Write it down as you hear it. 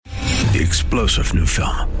The explosive new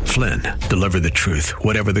film, Flynn, deliver the truth,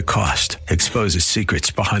 whatever the cost, exposes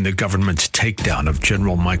secrets behind the government's takedown of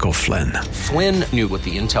General Michael Flynn. Flynn knew what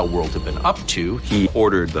the intel world had been up to. He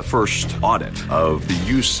ordered the first audit of the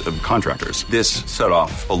use of contractors. This set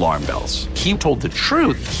off alarm bells. He told the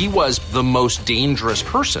truth. He was the most dangerous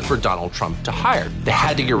person for Donald Trump to hire. They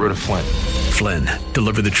had to get rid of Flynn. Flynn,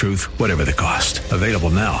 deliver the truth, whatever the cost. Available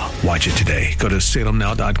now. Watch it today. Go to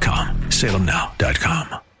salemnow.com.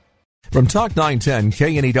 salemnow.com. From Talk 910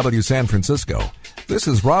 KNEW San Francisco, this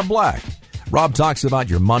is Rob Black. Rob talks about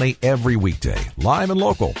your money every weekday, live and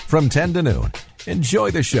local, from 10 to noon.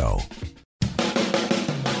 Enjoy the show.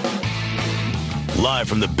 Live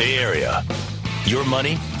from the Bay Area, your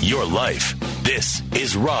money, your life. This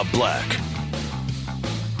is Rob Black.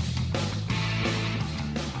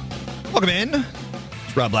 Welcome in.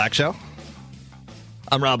 It's Rob Black Show.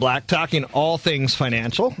 I'm Rob Black, talking all things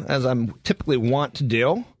financial, as I'm typically want to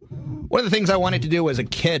do. One of the things I wanted to do as a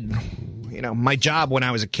kid, you know, my job when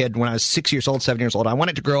I was a kid, when I was 6 years old, 7 years old, I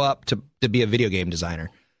wanted to grow up to be a video game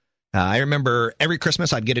designer. I remember every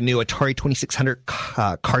Christmas I'd get a new Atari 2600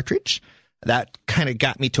 cartridge. That kind of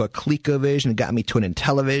got me to a ColecoVision, it got me to an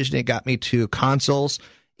Intellivision, it got me to consoles.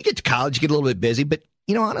 You get to college, you get a little bit busy, but,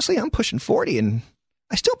 you know, honestly, I'm pushing 40 and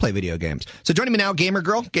I still play video games. So joining me now, Gamer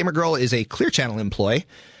Girl. Gamer Girl is a Clear Channel employee.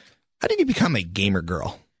 How did you become a Gamer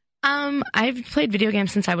Girl? I've played video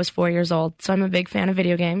games since I was 4 years old, so I'm a big fan of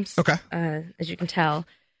video games. Okay. As you can tell.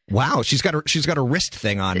 Wow, she's got a wrist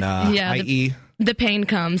thing on. Yeah, i.e., the pain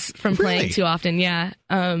comes from playing too often. Yeah,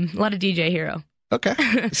 a lot of DJ Hero. Okay.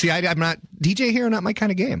 See, I'm not DJ Hero, not my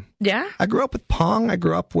kind of game. Yeah. I grew up with Pong. I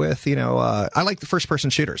grew up with, I like the first person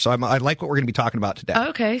shooter. So I like what we're going to be talking about today.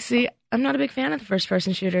 Okay. See, I'm not a big fan of the first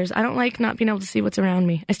person shooters. I don't like not being able to see what's around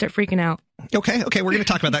me. I start freaking out. Okay. We're going to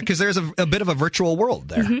talk about that because there's a bit of a virtual world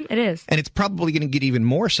there. Mm-hmm, it is. And it's probably going to get even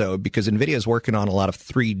more so because NVIDIA is working on a lot of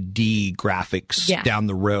 3D graphics down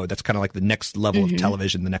the road. That's kind of like the next level of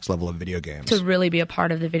television, the next level of video games. To really be a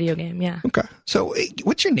part of the video game, yeah. Okay. So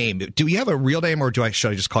what's your name? Do you have a real name or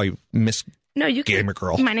should I just call you Miss Gamer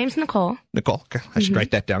Girl? My name's Nicole. Nicole. Okay. I should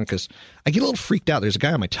write that down because I get a little freaked out. There's a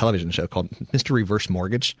guy on my television show called Mr. Reverse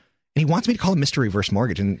Mortgage. And he wants me to call him Mr. Reverse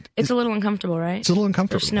Mortgage. And it's a little uncomfortable, right? It's a little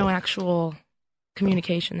uncomfortable. There's no actual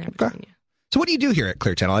communication there between you. So what do you do here at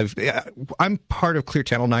Clear Channel? I'm part of Clear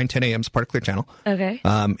Channel. 9:10 a.m. is part of Clear Channel. Okay.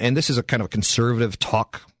 And this is a kind of a conservative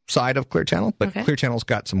talk side of Clear Channel. But Clear Channel's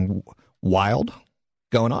got some wild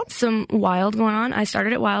going on. Some wild going on. I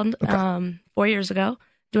started at Wild 4 years ago,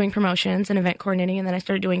 doing promotions and event coordinating, and then I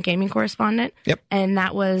started doing gaming correspondent. Yep. And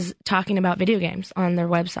that was talking about video games on their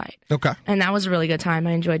website. Okay. And that was a really good time.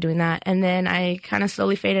 I enjoyed doing that. And then I kind of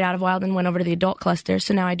slowly faded out of Wild and went over to the adult cluster.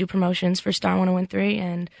 So now I do promotions for Star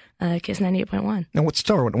 101.3 and Kiss 98.1. Now what's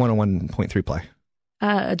Star 101.3 play?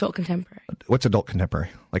 Adult contemporary. What's adult contemporary?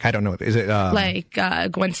 Like, I don't know. Is it like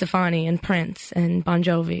Gwen Stefani and Prince and Bon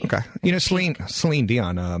Jovi? Okay. You know, Celine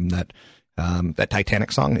Dion, that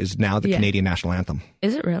Titanic song is now the Canadian national anthem.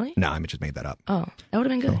 Is it really? No, I just made that up. Oh, that would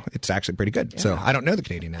have been good. So it's actually pretty good. Yeah. So I don't know the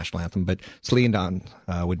Canadian national anthem, but Celine Dion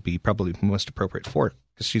would be probably most appropriate for it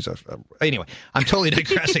because she's anyway, I'm totally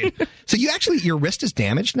digressing. So your wrist is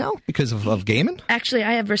damaged now because of gaming? Actually,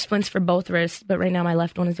 I have wrist splints for both wrists, but right now my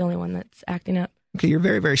left one is the only one that's acting up. Okay, you're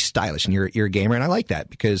very, very stylish, and you're a gamer, and I like that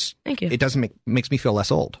because Thank you. It doesn't makes me feel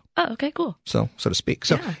less old. Oh, okay, cool. So to speak.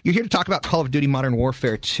 So You're here to talk about Call of Duty Modern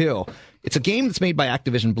Warfare 2. It's a game that's made by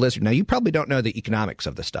Activision Blizzard. Now, you probably don't know the economics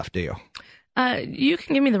of this stuff, do you? You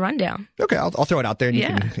can give me the rundown. Okay, I'll throw it out there.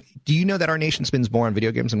 And do you know that our nation spends more on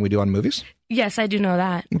video games than we do on movies? Yes, I do know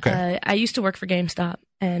that. Okay. I used to work for GameStop,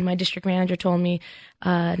 and my district manager told me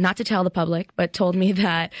not to tell the public, but told me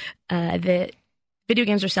that video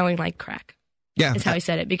games are selling like crack. Yeah. Is how he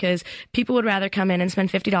said it, because people would rather come in and spend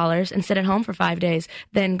 $50 and sit at home for 5 days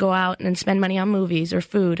than go out and spend money on movies or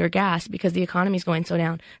food or gas because the economy's going so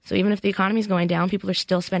down. So even if the economy's going down, people are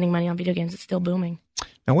still spending money on video games. It's still booming.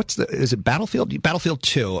 Now, is it Battlefield? Battlefield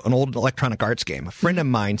 2, an old Electronic Arts game. A friend of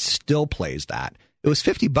mine still plays that. It was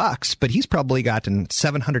 $50, but he's probably gotten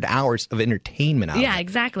 700 hours of entertainment out of it. Yeah,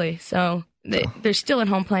 exactly. So they're still at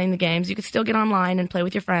home playing the games. You could still get online and play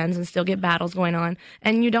with your friends and still get battles going on.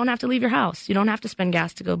 And you don't have to leave your house. You don't have to spend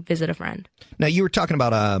gas to go visit a friend. Now, you were talking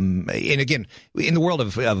about, and again, in the world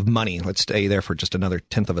of money, let's stay there for just another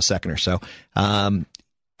tenth of a second or so.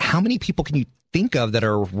 How many people can you think of that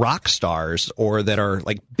are rock stars or that are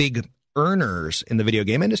like big earners in the video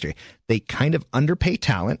game industry? They kind of underpay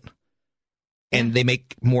talent. and they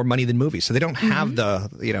make more money than movies. So they don't have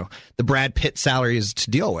the Brad Pitt salaries to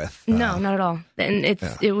deal with. No, not at all. And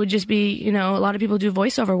it would just be, a lot of people do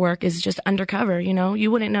voiceover work is just undercover,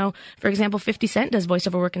 You wouldn't know, for example, 50 Cent does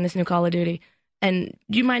voiceover work in this new Call of Duty. And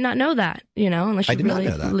you might not know that,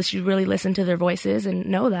 unless you really listen to their voices and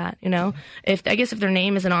know that, If their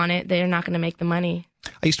name isn't on it, they're not going to make the money.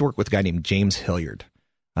 I used to work with a guy named James Hilliard.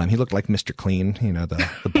 He looked like Mr. Clean,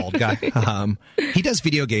 the bald guy. He does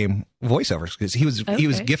video game voiceovers because he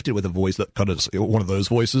was gifted with a voice that kind of one of those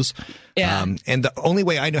voices. Yeah. And the only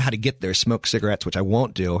way I know how to get there is smoke cigarettes, which I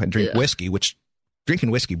won't do, and drink whiskey, which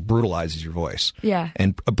drinking whiskey brutalizes your voice. Yeah.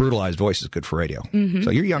 And a brutalized voice is good for radio. So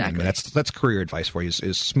you're young, exactly. Man. That's career advice for you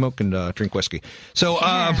is smoke and drink whiskey. So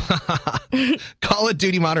Call of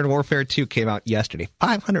Duty Modern Warfare 2 came out yesterday.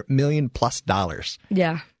 $500 million plus.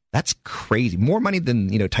 Yeah. That's crazy. More money than,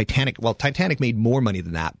 Titanic. Well, Titanic made more money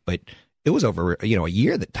than that, but it was over, a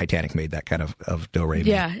year that Titanic made that kind of do-re.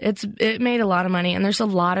 Yeah, it made a lot of money, and there's a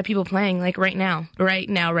lot of people playing, like right now,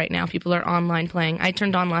 people are online playing. I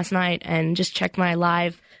turned on last night and just checked my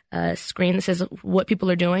live screen that says what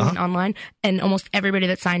people are doing online, and almost everybody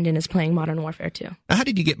that signed in is playing Modern Warfare 2. Now, how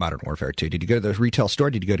did you get Modern Warfare 2? Did you go to the retail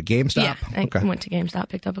store? Did you go to GameStop? Yeah, I went to GameStop,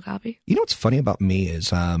 picked up a copy. You know what's funny about me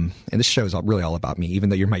is, and this show is really all about me, even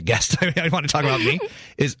though you're my guest, I want to talk about me,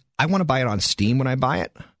 is I want to buy it on Steam when I buy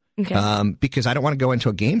it. Okay. Because I don't want to go into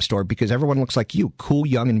a game store because everyone looks like you, cool,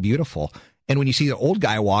 young, and beautiful. And when you see the old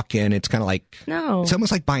guy walk in, it's kind of like, it's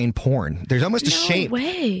almost like buying porn. There's almost a shame. No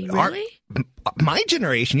way, really? My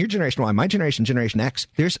generation, your generation Y, my generation, Generation X,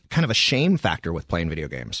 there's kind of a shame factor with playing video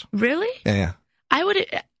games. Really? Yeah. I would,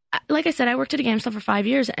 like I said, I worked at a GameStop for 5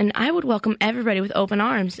 years, and I would welcome everybody with open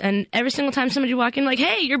arms. And every single time somebody would walk in, like,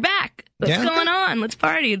 hey, you're back. What's going on? Let's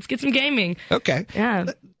party. Let's get some gaming. Okay.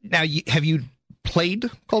 Yeah. Now, have you played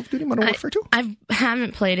Call of Duty Modern Warfare 2? I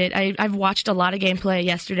haven't played it. I've watched a lot of gameplay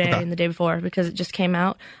yesterday and the day before because it just came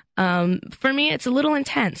out. For me, it's a little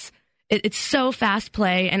intense. It's so fast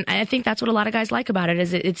play, and I think that's what a lot of guys like about it.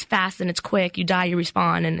 Is it's fast and it's quick. You die, you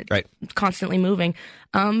respawn, and it's constantly moving.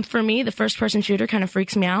 For me, the first-person shooter kind of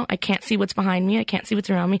freaks me out. I can't see what's behind me. I can't see what's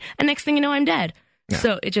around me, and next thing you know, I'm dead. Yeah.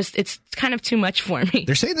 So it's kind of too much for me.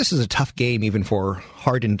 They're saying this is a tough game even for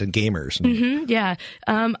hardened gamers. Yeah.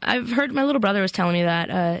 I've heard my little brother was telling me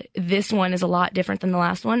that this one is a lot different than the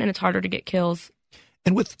last one, and it's harder to get kills.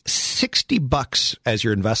 And with $60 as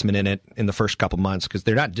your investment in it in the first couple months, because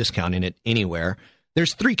they're not discounting it anywhere,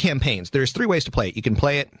 there's 3 campaigns. There's 3 ways to play it. You can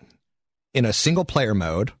play it in a single-player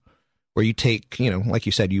mode, where you take, like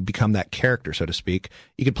you said, you become that character, so to speak.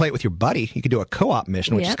 You could play it with your buddy. You could do a co-op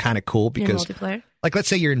mission, which is kind of cool because, like, let's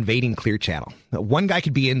say you're invading Clear Channel. One guy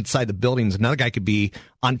could be inside the buildings. Another guy could be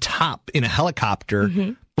on top in a helicopter,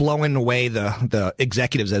 blowing away the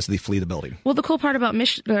executives as they flee the building. Well, the cool part about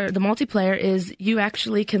the multiplayer is you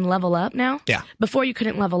actually can level up now. Yeah. Before you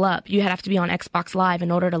couldn't level up. You have to be on Xbox Live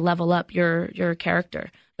in order to level up your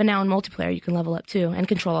character. But now in multiplayer, you can level up too and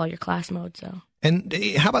control all your class modes. So. And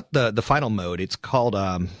how about the final mode? It's called,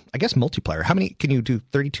 I guess, multiplayer. How many can you do?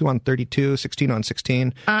 32 on 32, 16 on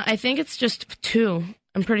 16? I think it's just 2.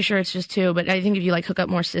 I'm pretty sure it's just 2, but I think if you hook up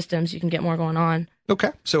more systems, you can get more going on. Okay.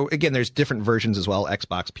 So, again, there's different versions as well,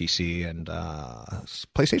 Xbox, PC, and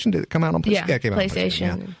PlayStation. Did it come out on PlayStation? Yeah, it came out on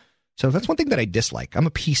PlayStation. Yeah. So that's one thing that I dislike. I'm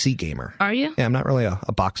a PC gamer. Are you? Yeah, I'm not really a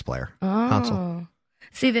box player. Console.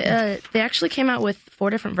 See, they actually came out with 4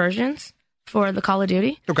 different versions for the Call of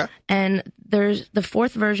Duty. Okay. And there's the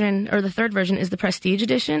 4th version, or the 3rd version, is the Prestige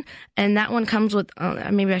Edition. And that one comes with,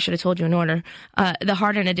 maybe I should have told you in order, the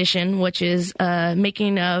Hardened Edition, which is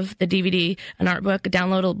making of the DVD, an art book, a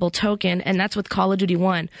downloadable token, and that's with Call of Duty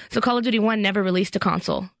 1. So Call of Duty 1 never released a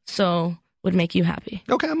console, so would make you happy.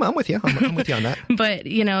 Okay, I'm with you. I'm with you on that. But,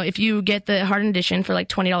 if you get the Hardened Edition for like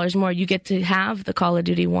 $20 more, you get to have the Call of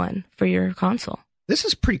Duty 1 for your console. This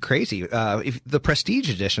is pretty crazy. If the Prestige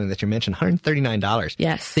Edition that you mentioned, $139.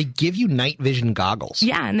 Yes. They give you night vision goggles.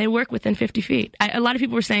 Yeah, and they work within 50 feet. A lot of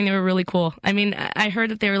people were saying they were really cool. I mean, I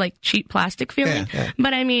heard that they were like cheap plastic feeling. Yeah.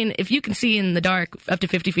 But I mean, if you can see in the dark up to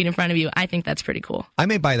 50 feet in front of you, I think that's pretty cool. I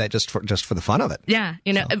may buy that just for the fun of it. Yeah.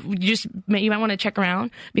 You might want to check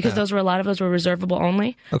around because a lot of those were reservable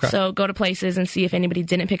only. Okay. So go to places and see if anybody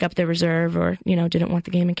didn't pick up their reserve or, didn't want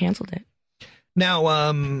the game and canceled it.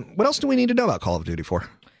 Now, what else do we need to know about Call of Duty 4?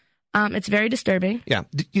 It's very disturbing. Yeah.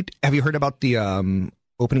 Have you heard about the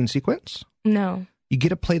opening sequence? No. You get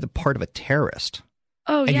to play the part of a terrorist.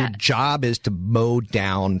 Oh, and your job is to mow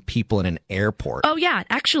down people in an airport. Oh, yeah.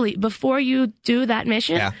 Actually, before you do that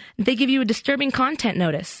mission, they give you a disturbing content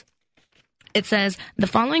notice. It says, the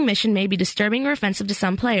following mission may be disturbing or offensive to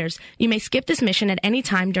some players. You may skip this mission at any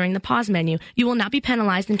time during the pause menu. You will not be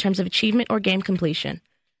penalized in terms of achievement or game completion.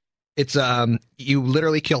 It's you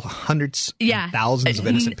literally kill hundreds and thousands of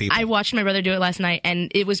innocent people. I watched my brother do it last night, and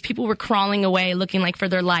it was people were crawling away looking like for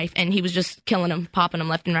their life, and he was just killing them, popping them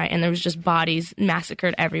left and right, and there was just bodies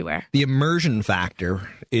massacred everywhere. The immersion factor,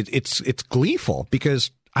 it's gleeful because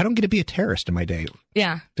I don't get to be a terrorist in my day.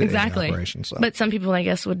 Yeah, exactly. So. But some people, I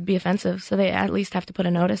guess, would be offensive, so they at least have to put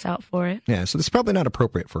a notice out for it. Yeah, so this is probably not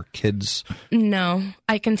appropriate for kids. No.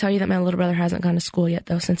 I can tell you that my little brother hasn't gone to school yet,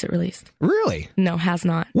 though, since it released. Really? No, has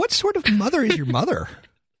not. What sort of mother is your mother?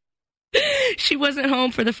 She wasn't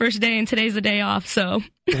home for the first day, and today's the day off, so.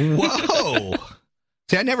 Whoa!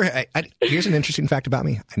 See, here's an interesting fact about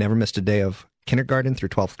me. I never missed a day of kindergarten through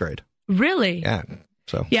 12th grade. Really? Yeah.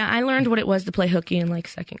 So. Yeah, I learned what it was to play hooky in like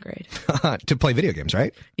 2nd grade. To play video games,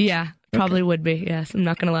 right? Yeah, probably would be. Yes, I'm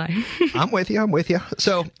not going to lie. I'm with you.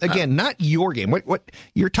 So, again, not your game. What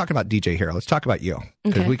you're talking about DJ Hero. Let's talk about you.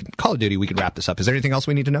 Because Okay. Call of Duty, we can wrap this up. Is there anything else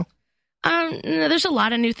we need to know? No, there's a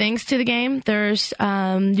lot of new things to the game. There's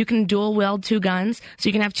you can dual wield 2 guns, so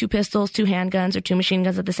you can have 2 pistols, 2 handguns, or 2 machine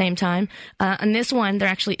guns at the same time. On this one, there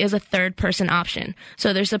actually is a 3rd-person option,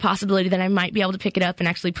 so there's a possibility that I might be able to pick it up and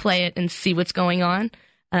actually play it and see what's going on.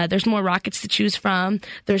 There's more rockets to choose from.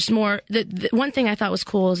 There's more. The one thing I thought was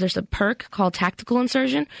cool is there's a perk called Tactical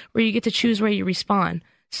Insertion where you get to choose where you respawn.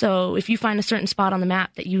 So if you find a certain spot on the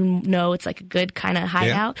map that you know it's like a good kind of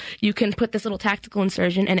hideout, you can put this little tactical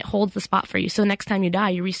insertion and it holds the spot for you. So next time you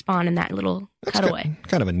die, you respawn in that little cutaway.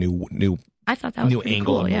 Kind of a new I thought that was new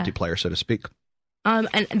angle cool, in yeah. multiplayer, so to speak. And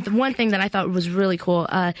the one thing that I thought was really cool,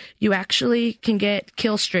 you actually can get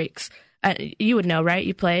kill streaks. You would know, right?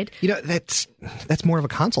 You played. You know, that's more of a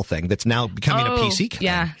console thing that's now becoming a PC thing.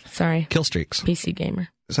 Yeah, sorry. Kill streaks. PC gamer.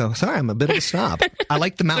 So sorry, I'm a bit of a snob. I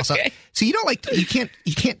like the mouse. Okay. So you don't you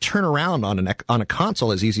can't turn around on a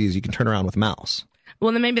console as easy as you can turn around with a mouse.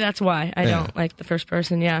 Well, then maybe that's why I don't like the first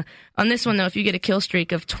person. Yeah. On this one though, if you get a kill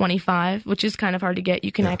streak of 25, which is kind of hard to get,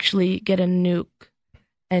 you can actually get a nuke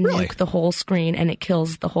and nuke the whole screen, and it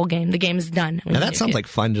kills the whole game. The game is done. Now that sounds like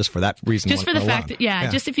fun just for that reason. Just for the fact that,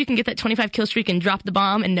 just if you can get that 25 kill streak and drop the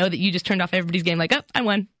bomb and know that you just turned off everybody's game, like, oh, I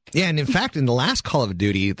won. Yeah, and in fact, in the last Call of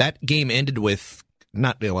Duty, that game ended with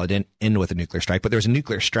it didn't end with a nuclear strike, but there was a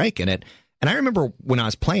nuclear strike in it. And I remember when I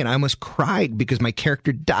was playing, I almost cried because my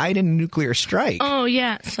character died in a nuclear strike. Oh,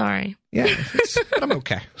 yeah. Sorry. Yeah, but I'm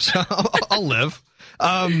okay. So I'll live.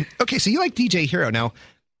 Okay, so you like DJ Hero. Now,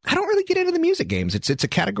 I don't really get into the music games. It's a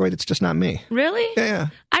category that's just not me. Really? Yeah.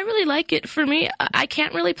 I really like it. For me, I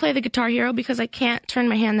can't really play the Guitar Hero because I can't turn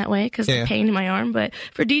my hand that way because of the pain in my arm. But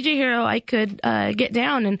for DJ Hero, I could get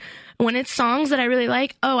down. And when it's songs that I really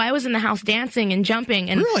like, I was in the house dancing and jumping.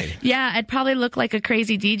 And really? Yeah, I'd probably look like a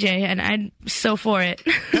crazy DJ, and I'm so for it.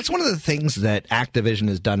 That's one of the things that Activision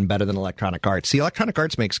has done better than Electronic Arts. See, Electronic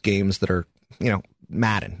Arts makes games that are,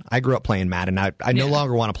 Madden. I grew up playing Madden. I no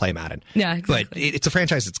longer want to play Madden. Yeah, exactly. But it's a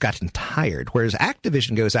franchise that's gotten tired, whereas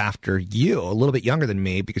Activision goes after you, a little bit younger than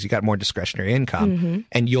me, because you got more discretionary income,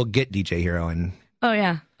 and you'll get DJ Hero. And oh,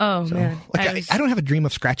 yeah. Oh, man. I don't have a dream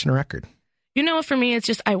of scratching a record. You know, for me, it's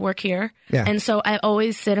just I work here. Yeah. And so I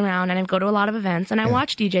always sit around and I go to a lot of events and I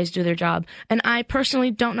watch DJs do their job. And I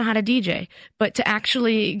personally don't know how to DJ. But to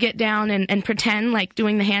actually get down and pretend like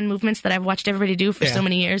doing the hand movements that I've watched everybody do for so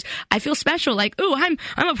many years, I feel special. Like, ooh, I'm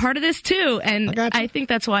a part of this too. And I think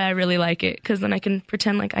that's why I really like it, because then I can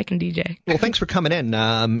pretend like I can DJ. Well, thanks for coming in.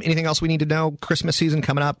 Anything else we need to know? Christmas season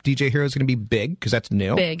coming up. DJ Hero is going to be big because that's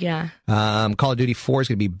new. Big, yeah. Call of Duty 4 is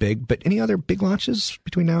going to be big. But any other big launches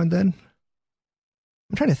between now and then?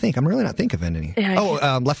 I'm trying to think. I'm really not thinking of any.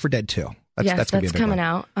 Yeah, Left 4 Dead 2. That's coming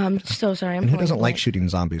out. I'm so sorry. And who doesn't like shooting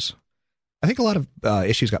zombies? I think a lot of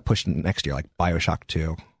issues got pushed next year, like BioShock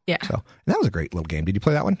 2. Yeah. So and that was a great little game. Did you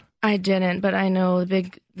play that one? I didn't, but I know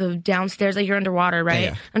the downstairs, like you're underwater, right?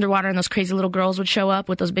 Yeah. Underwater, and those crazy little girls would show up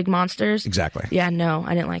with those big monsters. Exactly. Yeah, no,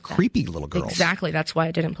 I didn't like that. Creepy little girls. Exactly. That's why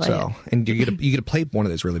I didn't play it. And you get to play one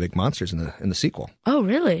of those really big monsters in the sequel. Oh,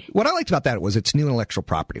 really? What I liked about that was it's new intellectual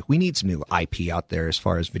property. We need some new IP out there as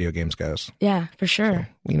far as video games goes. Yeah, for sure.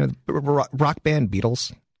 So, rock band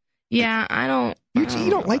Beatles. Yeah, I don't. You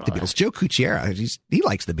don't like the Beatles. Joe Cucchiera, he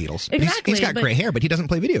likes the Beatles. Exactly. He's got gray hair, but he doesn't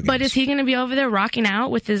play video games. But is he going to be over there rocking out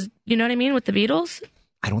with his, you know what I mean, with the Beatles?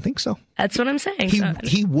 I don't think so. That's what I'm saying.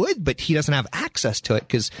 He would, but he doesn't have access to it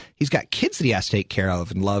because he's got kids that he has to take care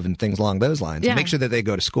of and love and things along those lines. Yeah. And make sure that they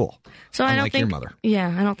go to school. So I don't think your mother.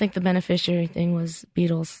 Yeah, I don't think the beneficiary thing was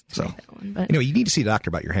Beatles. So that one, but you need to see a doctor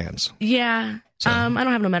about your hands. Yeah. So. I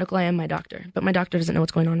don't have no medical. I am my doctor, but my doctor doesn't know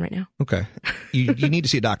what's going on right now. Okay. You need to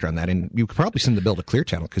see a doctor on that, and you could probably send the bill to Clear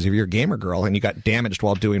Channel because if you're a gamer girl and you got damaged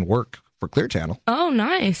while doing work for Clear Channel. Oh,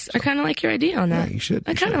 nice. I kind of like your idea on that. Yeah, you should.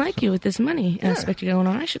 I kind of like you with this money aspect going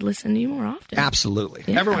on. I should listen to you more often. Absolutely.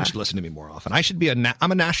 Yeah. Everyone should listen to me more often. I should be I'm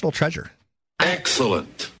a national treasure.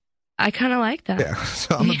 Excellent. I kind of like that. Yeah.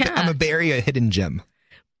 So I'm a Bay Area hidden gem.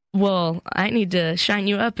 Well, I need to shine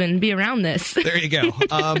you up and be around this. There you go.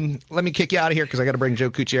 Let me kick you out of here because I got to bring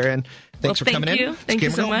Joe Cucciera in. Thanks for coming in. Thank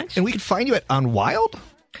you so much. And we can find you on Wild?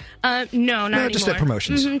 No, not anymore. Just at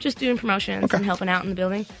promotions. Just doing promotions and helping out in the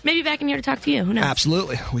building. Maybe back in here to talk to you. Who knows?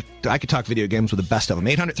 Absolutely. I could talk video games with the best of them.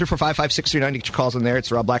 800-345-5639 to get your calls in there. It's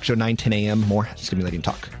the Rob Black Show, 9-10 a.m. More stimulating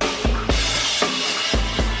talk.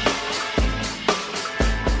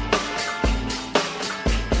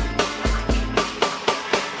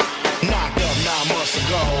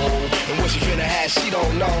 She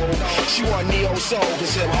don't know. She want neo soul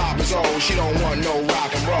cause hip hop is old. She don't want no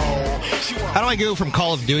rock and roll. How do I go from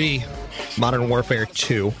Call of Duty Modern Warfare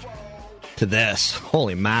 2 to this?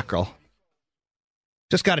 Holy mackerel.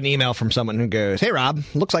 Just got an email from someone who goes, "Hey Rob,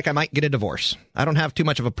 looks like I might get a divorce. I don't have too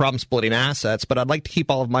much of a problem splitting assets, but I'd like to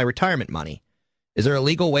keep all of my retirement money. Is there a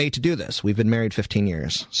legal way to do this? We've been married 15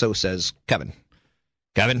 years. So says Kevin.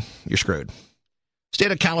 Kevin, you're screwed.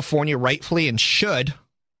 State of California rightfully and should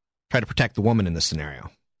try to protect the woman in this scenario.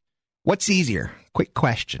 What's easier? Quick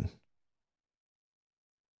question.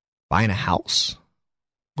 Buying a house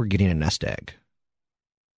or getting a nest egg?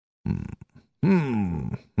 It's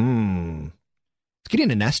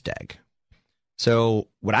getting a nest egg. So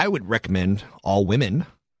what I would recommend all women,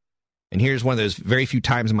 and here's one of those very few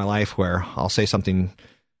times in my life where I'll say something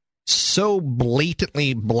so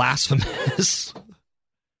blatantly blasphemous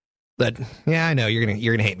that, yeah, I know you're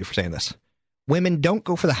gonna hate me for saying this. Women, don't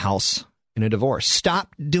go for the house in a divorce.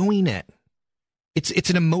 Stop doing it. It's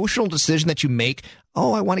an emotional decision that you make.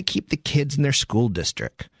 Oh, I want to keep the kids in their school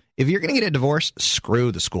district. If you're going to get a divorce,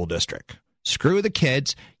 screw the school district. Screw the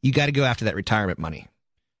kids. You got to go after that retirement money.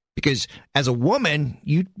 Because as a woman,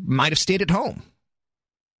 you might have stayed at home.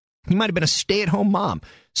 You might have been a stay-at-home mom.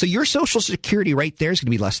 So your Social Security right there is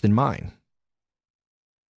going to be less than mine.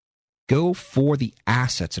 Go for the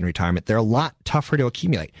assets in retirement. They're a lot tougher to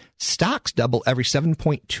accumulate. Stocks double every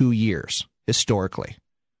 7.2 years, historically.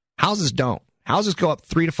 Houses don't. Houses go up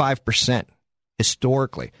 3 to 5%,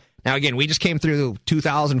 historically. Now, again, we just came through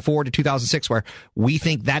 2004 to 2006, where we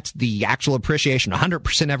think that's the actual appreciation,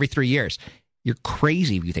 100% every 3 years. You're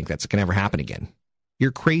crazy if you think that's going to ever happen again.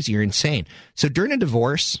 You're crazy. You're insane. So during a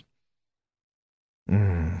divorce,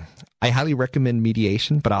 I highly recommend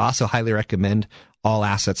mediation, but I also highly recommend all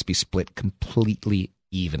assets be split completely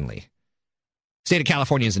evenly. State of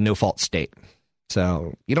California is a no-fault state.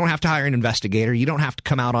 So you don't have to hire an investigator. You don't have to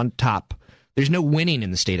come out on top. There's no winning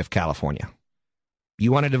in the state of California.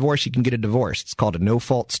 You want a divorce, you can get a divorce. It's called a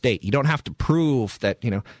no-fault state. You don't have to prove that,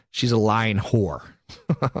 she's a lying whore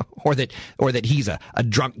or that he's a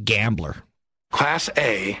drunk gambler. Class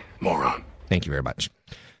A, moron. Thank you very much.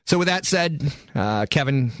 So with that said,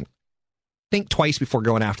 Kevin, think twice before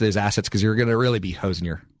going after those assets because you're going to really be hosing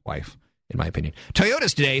your wife, in my opinion.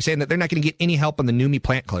 Toyota's today saying that they're not going to get any help on the NUMMI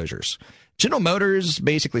plant closures. General Motors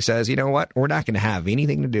basically says, you know what? We're not going to have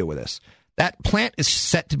anything to do with this. That plant is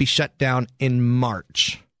set to be shut down in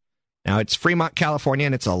March. Now, it's Fremont, California,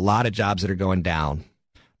 and it's a lot of jobs that are going down.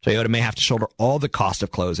 Toyota may have to shoulder all the cost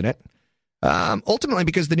of closing it. Ultimately,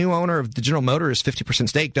 because the new owner of the General Motors 50%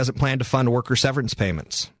 stake doesn't plan to fund worker severance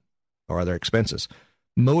payments or other expenses.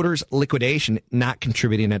 Motors liquidation not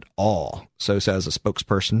contributing at all, so says a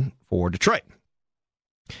spokesperson for Detroit.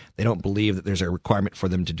 They don't believe that there's a requirement for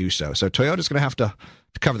them to do so. So Toyota's going to have to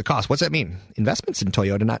cover the cost. What's that mean? Investments in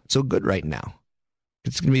Toyota not so good right now.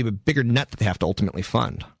 It's going to be a bigger nut that they have to ultimately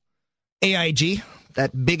fund. AIG,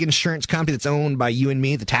 that big insurance company that's owned by you and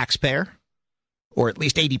me, the taxpayer, or at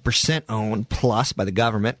least 80% owned plus by the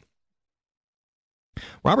government.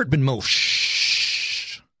 Robert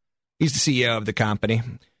Benmosche, he's the CEO of the company.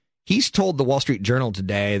 He's told the Wall Street Journal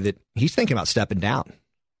today that he's thinking about stepping down.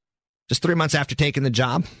 Just 3 months after taking the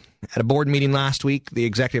job, at a board meeting last week, the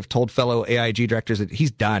executive told fellow AIG directors that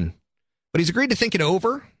he's done. But he's agreed to think it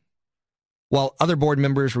over while other board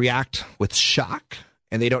members react with shock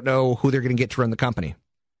and they don't know who they're going to get to run the company.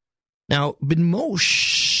 Now,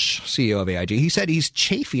 Benmosche, CEO of AIG, he said he's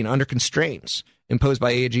chafing under constraints imposed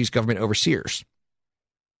by AIG's government overseers.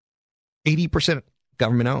 80%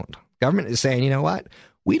 government owned. Government is saying, you know what?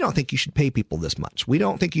 We don't think you should pay people this much. We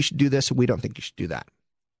don't think you should do this. We don't think you should do that.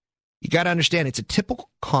 You got to understand it's a typical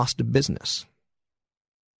cost of business.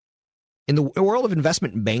 In the world of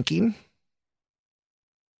investment banking,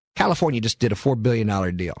 California just did a $4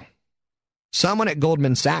 billion deal. Someone at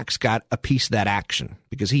Goldman Sachs got a piece of that action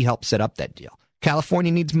because he helped set up that deal.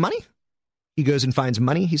 California needs money. He goes and finds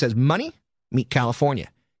money. He says, money, meet California.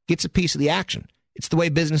 Gets a piece of the action. It's the way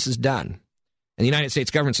business is done. And the United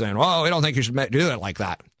States government saying, oh, we don't think you should do it like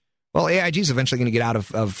that. Well, AIG is eventually going to get out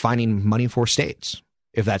of finding money for states,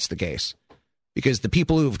 if that's the case. Because the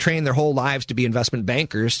people who have trained their whole lives to be investment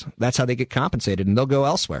bankers, that's how they get compensated, and they'll go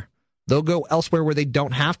elsewhere. They'll go elsewhere where they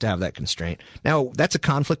don't have to have that constraint. Now, that's a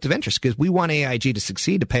conflict of interest because we want AIG to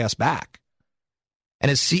succeed to pay us back. And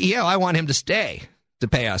as CEO, I want him to stay to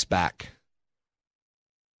pay us back.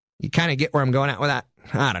 You kind of get where I'm going at with that?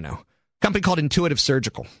 I don't know. A company called Intuitive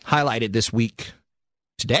Surgical, highlighted this week,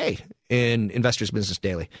 today, in Investors Business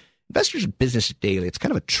Daily. Investors Business Daily, it's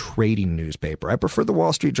kind of a trading newspaper. I prefer the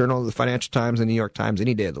Wall Street Journal, the Financial Times, and the New York Times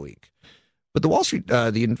any day of the week. But the Wall Street,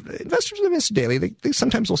 the Investors Business Daily, they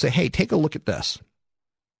sometimes will say, hey, take a look at this.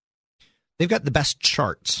 They've got the best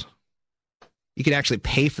charts. You can actually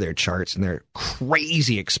pay for their charts, and they're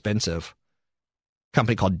crazy expensive. A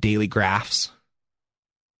company called Daily Graphs.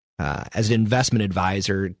 As an investment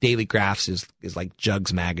advisor, Daily Graphs is like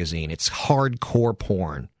Jugs Magazine. It's hardcore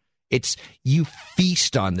porn. It's you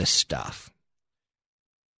feast on this stuff.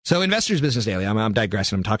 So Investors Business Daily, I'm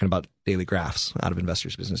digressing. I'm talking about Daily Graphs out of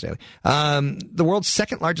Investors Business Daily. The world's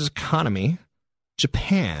second largest economy,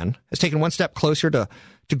 Japan, has taken one step closer to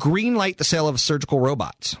green light the sale of surgical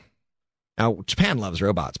robots. Now, Japan loves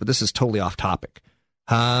robots, but this is totally off topic.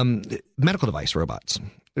 Medical device robots.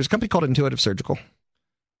 There's a company called Intuitive Surgical.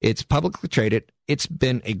 It's publicly traded. It's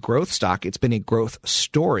been a growth stock. It's been a growth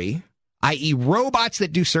story, i.e. robots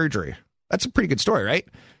that do surgery. That's a pretty good story, right?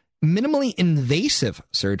 Minimally invasive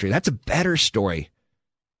surgery. That's a better story.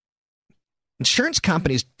 Insurance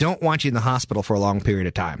companies don't want you in the hospital for a long period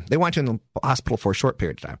of time. They want you in the hospital for a short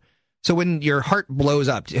period of time. So when your heart blows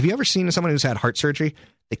up, have you ever seen someone who's had heart surgery?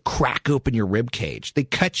 They crack open your rib cage. They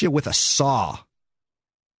cut you with a saw.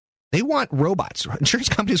 They want robots. Insurance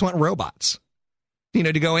companies want robots. You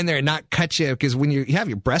know, to go in there and not cut you, because when you have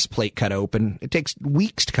your breastplate cut open, it takes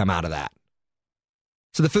weeks to come out of that.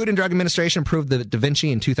 So the Food and Drug Administration approved the Da Vinci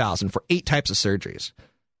in 2000 for 8 types of surgeries.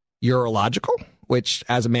 Urological, which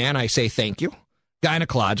as a man, I say thank you.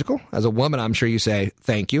 Gynecological, as a woman, I'm sure you say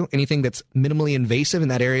thank you. Anything that's minimally invasive in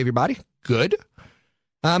that area of your body, good.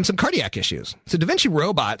 Some cardiac issues. So Da Vinci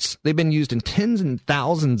robots, they've been used in tens and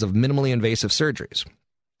thousands of minimally invasive surgeries.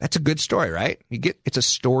 That's a good story, right? It's a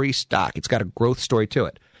story stock. It's got a growth story to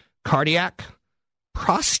it. Cardiac,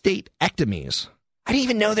 prostatectomies. I didn't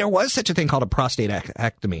even know there was such a thing called a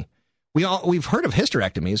prostatectomy. We've heard of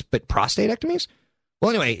hysterectomies, but prostatectomies? Well,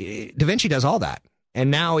 anyway, Da Vinci does all that. And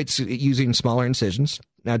now it's using smaller incisions.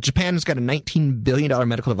 Now, Japan has got a $19 billion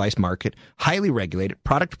medical device market, highly regulated.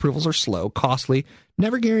 Product approvals are slow, costly,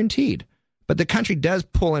 never guaranteed. But the country does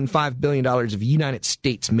pull in $5 billion of United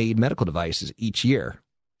States-made medical devices each year.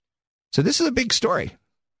 So this is a big story.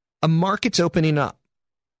 A market's opening up.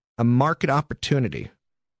 A market opportunity.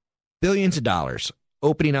 Billions of dollars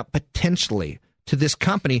opening up potentially to this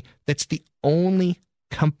company that's the only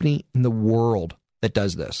company in the world that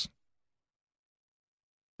does this.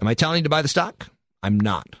 Am I telling you to buy the stock? I'm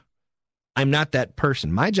not. I'm not that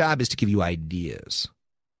person. My job is to give you ideas.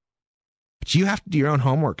 But you have to do your own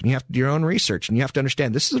homework, and you have to do your own research, and you have to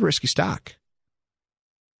understand this is a risky stock.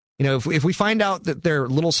 You know, if we find out that their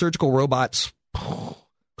little surgical robots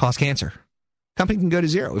cause cancer, company can go to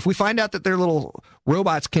zero. If we find out that their little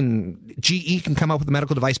robots GE can come up with a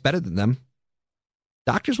medical device better than them,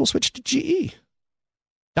 doctors will switch to GE.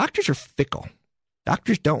 Doctors are fickle.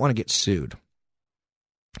 Doctors don't want to get sued.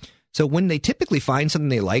 So when they typically find something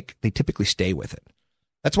they like, they typically stay with it.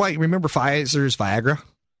 That's why, remember Pfizer's Viagra?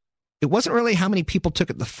 It wasn't really how many people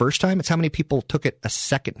took it the first time, it's how many people took it a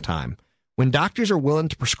second time. When doctors are willing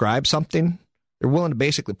to prescribe something, they're willing to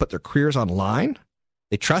basically put their careers on line,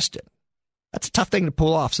 they trust it. That's a tough thing to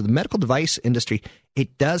pull off. So the medical device industry,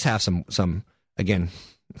 it does have some again,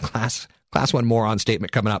 class 1 moron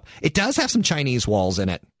statement coming up. It does have some Chinese walls in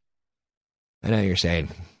it. I know you're saying,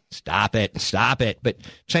 stop it. But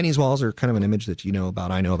Chinese walls are kind of an image that you know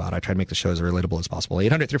about, I know about. I try to make the show as relatable as possible.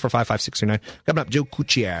 800-345-5639. Coming up, Joe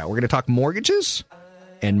Cuccier. We're going to talk mortgages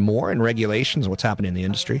and more and regulations and what's happening in the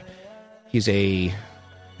industry. He's I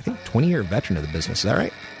think, 20-year veteran of the business. Is that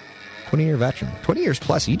right? 20-year veteran. 20 years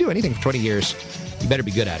plus. You do anything for 20 years, you better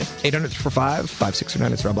be good at it.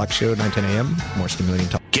 800-345-5639. It's Rob Black Show, 9:10 a.m. More stimulating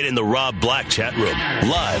talk. Get in the Rob Black chat room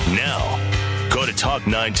live now. Go to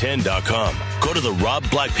talk910.com. Go to the Rob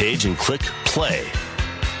Black page and click play.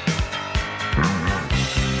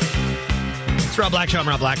 It's Rob Black Show. I'm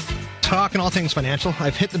Rob Black. Talking all things financial.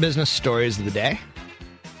 I've hit the business stories of the day.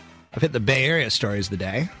 I've hit the Bay Area stories of the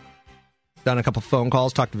day. Done a couple phone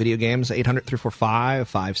calls, talked video games,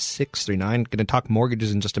 800-345-5639. Going to talk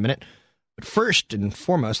mortgages in just a minute. But first and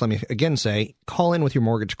foremost, let me again say, call in with your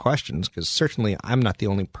mortgage questions, because certainly I'm not the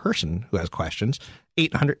only person who has questions.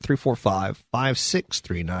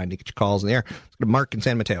 800-345-5639 to get your calls in the air. Let's go to Mark in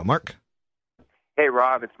San Mateo. Mark? Hey,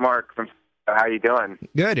 Rob, it's Mark from... How you doing?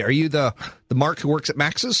 Good. Are you the Mark who works at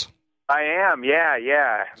Max's? I am,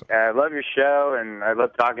 yeah. I love your show, and I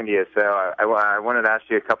love talking to you. So I wanted to ask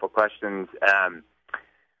you a couple questions.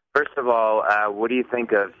 First of all, what do you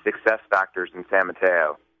think of Success Factors in San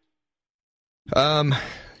Mateo? Have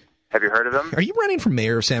you heard of them? Are you running for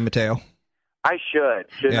mayor of San Mateo? I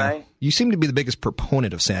shouldn't I? You seem to be the biggest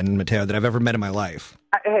proponent of San Mateo that I've ever met in my life.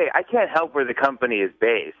 I can't help where the company is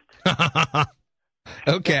based.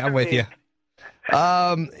 Okay, I'm with you.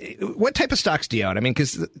 What type of stocks do you own? I mean,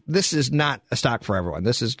 because this is not a stock for everyone.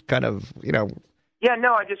 This is kind of, Yeah,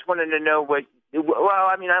 no, I just wanted to know what. Well,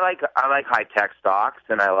 I mean, I like high tech stocks,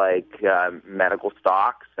 and I like medical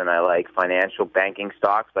stocks, and I like financial banking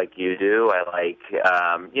stocks, like you do. I like,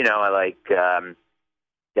 I like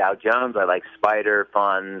Dow Jones. I like Spider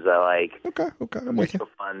funds. I like I'm with you.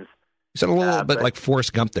 Funds. You sound a little bit like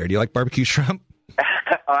Forrest Gump there. Do you like barbecue shrimp?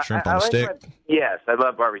 Shrimp on a stick. Yes, I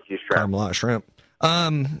love barbecue shrimp. Caramelized shrimp.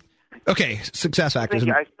 Okay, Success Factors.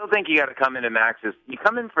 I still think you got to come into Max's. You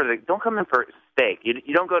come in don't come in for steak.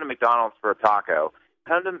 You don't go to McDonald's for a taco.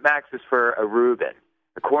 Come to Max's for a Reuben,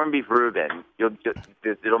 a corned beef Reuben.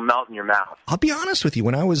 It'll melt in your mouth. I'll be honest with you.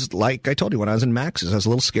 When I was I told you, when I was in Max's, I was a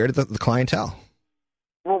little scared of the clientele.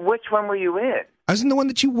 Well, which one were you in? I was in the one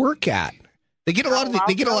that you work at. They get a lot of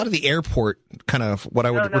the airport kind of what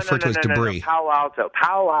I would refer to as debris. No.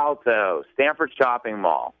 Palo Alto, Stanford Shopping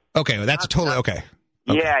Mall. Okay, well, that's totally okay.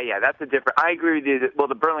 Yeah, that's a different. I agree with you. Well,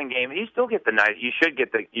 the Burlingame, you still get the nice. You should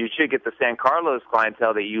get the San Carlos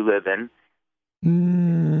clientele that you live in.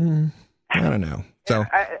 I don't know. So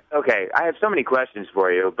I have so many questions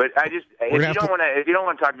for you, but if you don't want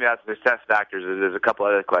to talk to me about Success Factors, there's a couple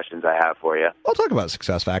other questions I have for you. I'll talk about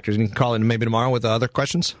Success Factors, and you can call in maybe tomorrow with other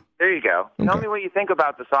questions. There you go. Okay. Tell me what you think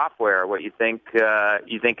about the software. What you think?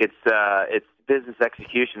 You think it's business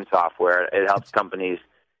execution software. It helps companies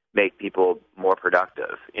make people more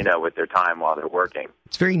productive, with their time while they're working.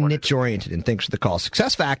 It's very niche oriented, and thanks for the call.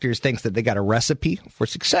 Success Factors thinks that they got a recipe for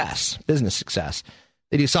success, business success.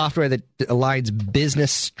 They do software that aligns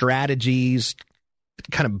business strategies,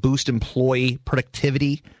 kind of boost employee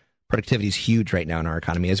productivity. Productivity is huge right now in our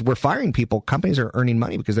economy. As we're firing people, companies are earning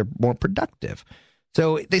money because they're more productive.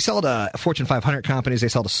 So they sell to Fortune 500 companies. They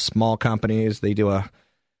sell to small companies. They do a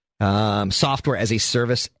software as a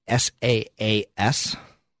service, SaaS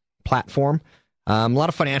platform. A lot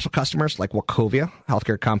of financial customers like Wachovia,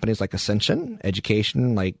 healthcare companies like Ascension,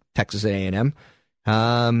 education like Texas A&M.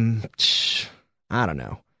 I don't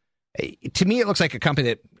know. To me, it looks like a company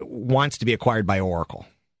that wants to be acquired by Oracle.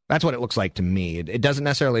 That's what it looks like to me. It doesn't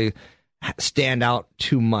necessarily stand out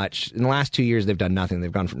too much. In the last 2 years, they've done nothing.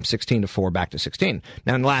 They've gone from 16 to 4 back to 16.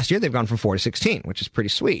 Now, in the last year, they've gone from 4 to 16, which is pretty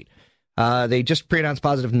sweet. They just pre-announced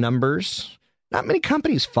positive numbers. Not many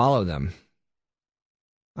companies follow them.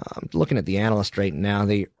 I'm looking at the analyst right now.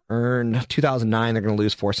 They earned 2009. They're going to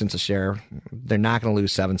lose 4 cents a share. They're not going to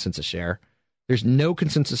lose 7 cents a share. There's no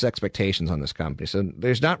consensus expectations on this company. So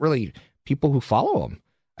there's not really people who follow them.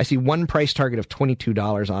 I see one price target of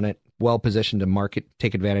 $22 on it, well positioned to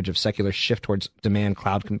take advantage of secular shift towards demand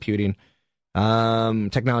cloud computing.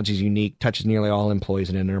 Technology is unique, touches nearly all employees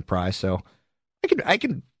in an enterprise. So I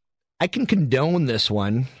can condone this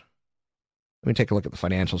one. Let me take a look at the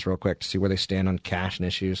financials real quick to see where they stand on cash and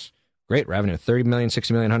issues. Great revenue, $30 million,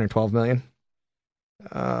 $60 million, $112 million.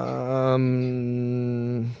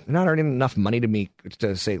 Not earning enough money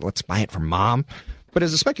to say, let's buy it for mom. But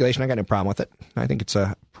as a speculation, I got no problem with it. I think it's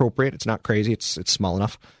appropriate. It's not crazy. It's small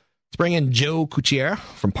enough. Let's bring in Joe Cucchiera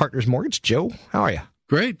from Partners Mortgage. Joe, how are you?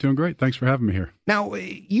 Great. Doing great. Thanks for having me here. Now,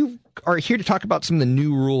 you are here to talk about some of the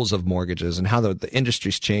new rules of mortgages and how the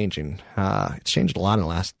industry's changing. It's changed a lot in the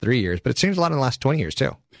last 3 years, but it's changed a lot in the last 20 years,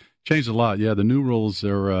 too. Changed a lot, yeah. The new rules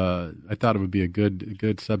are, I thought it would be a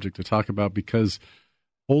good subject to talk about because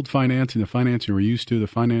old financing, the financing we're used to, the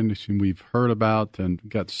financing we've heard about and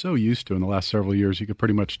got so used to in the last several years, you could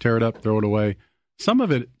pretty much tear it up, throw it away. Some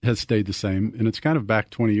of it has stayed the same, and it's kind of back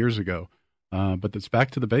 20 years ago. But it's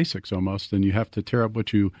back to the basics almost, and you have to tear up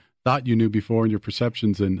what you thought you knew before and your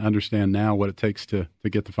perceptions, and understand now what it takes to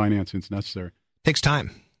get the financing that's necessary. Takes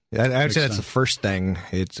time. I would say that's the first thing.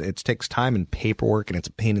 It takes time and paperwork, and it's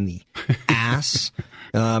a pain in the ass.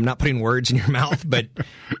 I'm not putting words in your mouth, but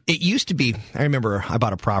it used to be. I remember I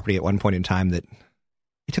bought a property at one point in time that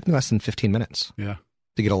it took me less than 15 minutes to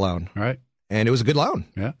get a loan. Right. And it was a good loan.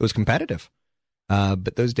 Yeah. It was competitive.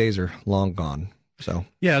 But those days are long gone. So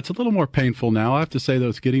yeah, it's a little more painful now. I have to say, though,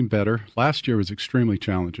 it's getting better. Last year was extremely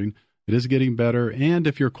challenging. It is getting better. And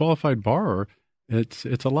if you're a qualified borrower, it's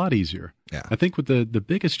a lot easier. Yeah. I think what the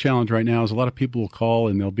biggest challenge right now is a lot of people will call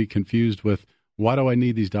and they'll be confused with, why do I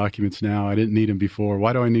need these documents now? I didn't need them before.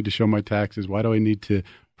 Why do I need to show my taxes? Why do I need to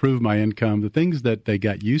prove my income? The things that they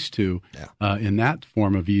got used to in that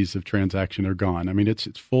form of ease of transaction are gone. I mean, it's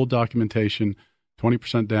full documentation,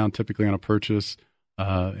 20% down typically on a purchase,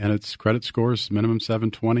 and it's credit scores minimum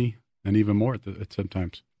 720 and even more at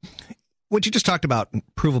sometimes. What you just talked about,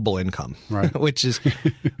 provable income, right? Which is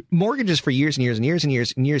mortgages for years and years and years and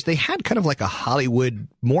years and years. They had kind of like a Hollywood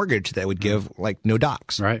mortgage that would give like no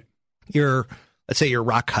docs. Right. Let's say you're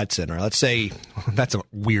Rock Hudson, or let's say that's a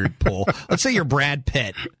weird pull. Let's say you're Brad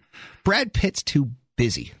Pitt. Brad Pitt's too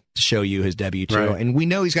busy to show you his W-2, right. And we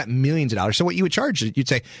know he's got millions of dollars. So what you would charge, you'd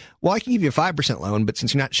say, well, I can give you a 5% loan, but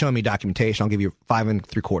since you're not showing me documentation, I'll give you 5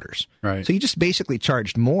 3/4. Right. So you just basically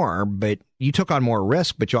charged more, but you took on more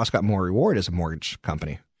risk, but you also got more reward as a mortgage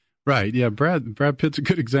company. Right. Yeah. Brad Pitt's a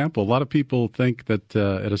good example. A lot of people think that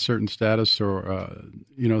at a certain status or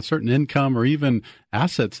a certain income or even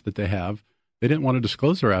assets that they have, they didn't want to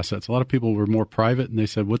disclose their assets. A lot of people were more private, and they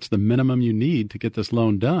said, "What's the minimum you need to get this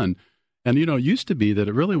loan done?" And it used to be that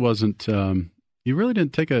it really wasn't. You really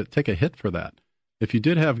didn't take a hit for that. If you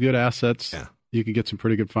did have good assets, you could get some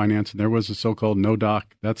pretty good financing. There was a so-called no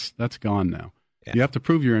doc. That's gone now. Yeah. You have to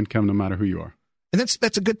prove your income no matter who you are. And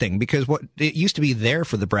that's a good thing, because what it used to be there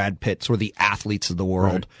for the Brad Pitts or the athletes of the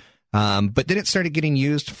world. Right. But then it started getting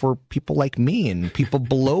used for people like me and people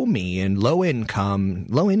below me and low income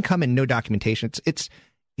and no documentation. It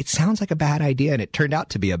sounds like a bad idea, and it turned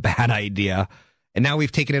out to be a bad idea. And now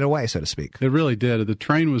we've taken it away, so to speak. It really did. The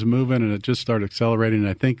train was moving, and it just started accelerating. And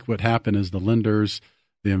I think what happened is the lenders,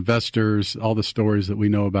 the investors, all the stories that we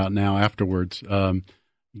know about now afterwards,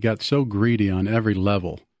 got so greedy on every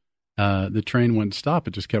level. The train wouldn't stop.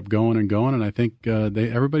 It just kept going and going. And I think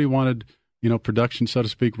everybody wanted, production, so to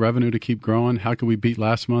speak, revenue to keep growing. How could we beat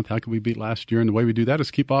last month? How could we beat last year? And the way we do that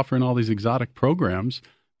is keep offering all these exotic programs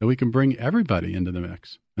that we can bring everybody into the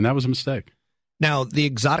mix. And that was a mistake. Now, the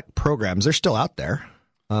exotic programs, they're still out there.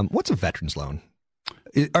 What's a veteran's loan?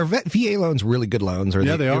 Are VA loans really good loans? Or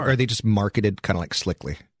they are. Or are they just marketed kind of like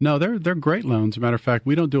slickly? No, they're great loans. As a matter of fact,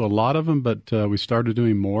 we don't do a lot of them, but we started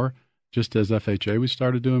doing more. Just as FHA, we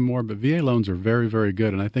started doing more. But VA loans are very, very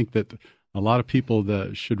good. And I think that a lot of people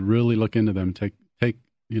that should really look into them, take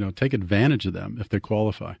advantage of them if they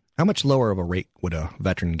qualify. How much lower of a rate would a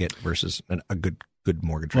veteran get versus a good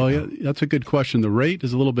mortgage rate? Well, yeah, that's a good question. The rate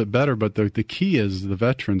is a little bit better, but the key is the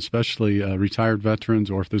veterans, especially retired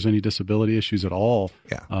veterans, or if there's any disability issues at all,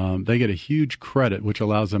 they get a huge credit, which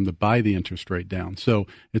allows them to buy the interest rate down. So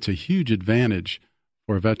it's a huge advantage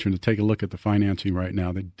for a veteran to take a look at the financing right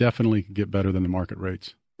now. They definitely can get better than the market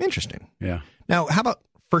rates. Interesting. Yeah. Now, how about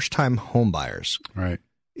first-time home buyers? Right.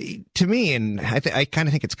 To me, and I kind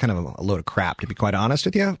of think it's kind of a load of crap, to be quite honest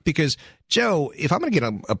with you, because, Joe, if I'm going to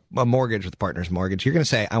get a mortgage with Partners Mortgage, you're going to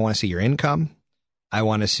say, I want to see your income, I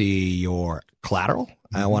want to see your collateral,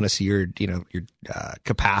 I want to see your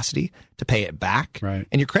capacity to pay it back, right,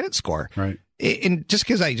 and your credit score. Right. And just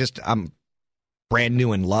because I'm brand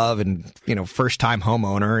new in love and, first-time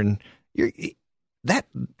homeowner, and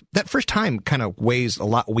that first time kind of weighs a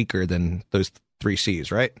lot weaker than those 3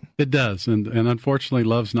 C's, right? It does, and unfortunately,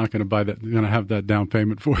 Love's not going to have that down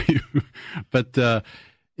payment for you. But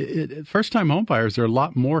first-time home buyers, there are a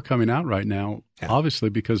lot more coming out right now, obviously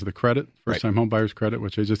because of the credit, first-time home buyers credit,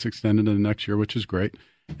 which they just extended to the next year, which is great.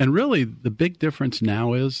 And really, the big difference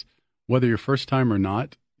now is whether you're first-time or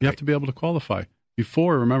not, you have to be able to qualify.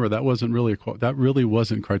 Before, remember, that really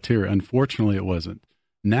wasn't criteria. Unfortunately, it wasn't.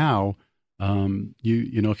 Now,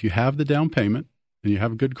 if you have the down payment and you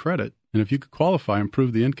have good credit, and if you could qualify and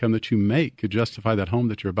prove the income that you make could justify that home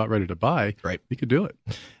that you're about ready to buy, you could do it.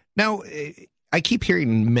 Now, I keep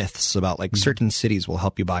hearing myths about certain cities will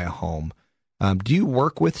help you buy a home. Do you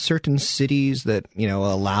work with certain cities that,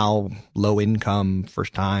 allow low income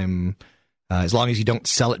first time, as long as you don't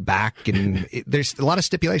sell it back? And there's a lot of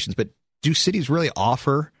stipulations, but do cities really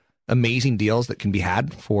offer amazing deals that can be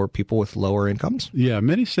had for people with lower incomes? Yeah,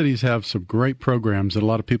 many cities have some great programs that a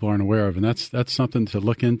lot of people aren't aware of, and that's something to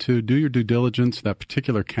look into. Do your due diligence, that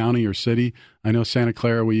particular county or city. I know Santa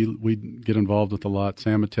Clara, we get involved with a lot.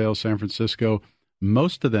 San Mateo, San Francisco,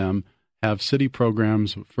 most of them have city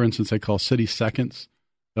programs. For instance, they call City Seconds.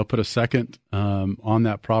 They'll put a second on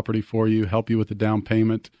that property for you, help you with the down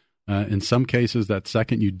payment. In some cases, that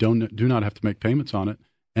second, you do not have to make payments on it,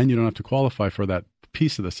 and you don't have to qualify for that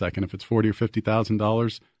piece of the second. If it's $40,000 or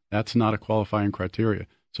 $50,000, that's not a qualifying criteria.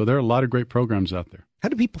 So there are a lot of great programs out there. How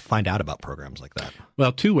do people find out about programs like that?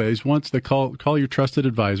 Well, two ways. Once they call your trusted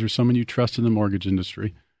advisor, someone you trust in the mortgage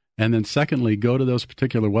industry. And then secondly, go to those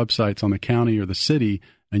particular websites on the county or the city,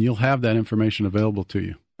 and you'll have that information available to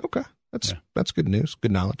you. Okay. That's good news,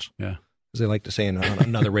 good knowledge. Yeah. As they like to say on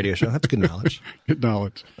another radio show, that's good knowledge. Good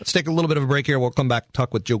knowledge. Let's take a little bit of a break here. We'll come back and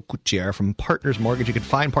talk with Joe Gutierrez from Partners Mortgage. You can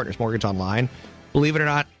find Partners Mortgage online, believe it or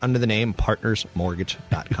not, under the name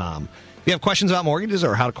partnersmortgage.com. If you have questions about mortgages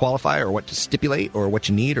or how to qualify or what to stipulate or what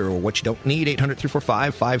you need or what you don't need,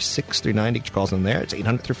 800-345-5639 to get your calls on there. It's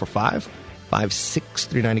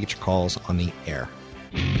 800-345-5639 to get your calls on the air.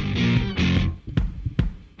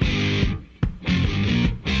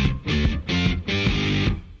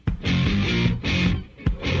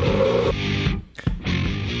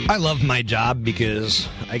 I love my job because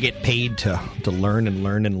I get paid to learn and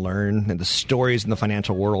learn and learn, and the stories in the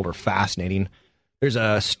financial world are fascinating. There's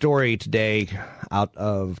a story today out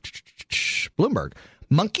of Bloomberg.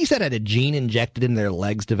 Monkeys that had a gene injected in their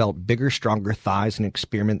legs developed bigger, stronger thighs in an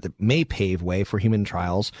experiment that may pave way for human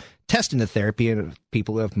trials, testing the therapy in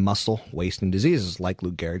people who have muscle wasting diseases like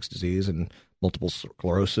Lou Gehrig's disease and multiple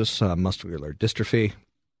sclerosis, muscular dystrophy.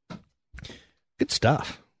 Good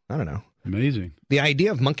stuff. I don't know. Amazing. The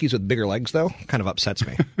idea of monkeys with bigger legs, though, kind of upsets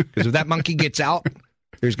me. Because if that monkey gets out,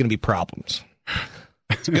 there's going to be problems.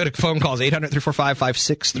 So go to phone calls,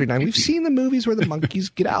 800-345-5639. We've seen the movies where the monkeys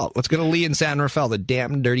get out. Let's go to Lee in San Rafael, the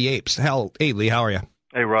damn dirty apes. Hey, Lee, how are you?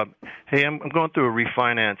 Hey, Rob. Hey, I'm going through a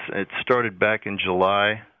refinance. It started back in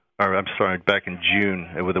back in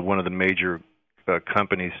June with one of the major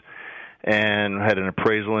companies. And I had an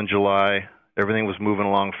appraisal in July. Everything was moving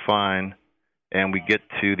along fine. And we get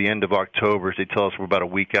to the end of October. They tell us we're about a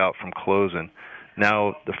week out from closing.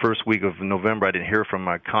 Now, the first week of November, I didn't hear from them.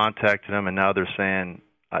 I contacted them, and now they're saying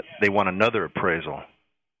they want another appraisal.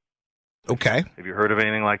 Okay. Have you heard of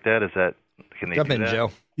anything like that? Can they Jump do in, that?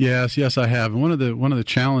 Joe. Yes, I have. And one of the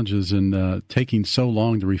challenges in taking so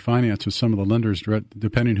long to refinance with some of the lenders,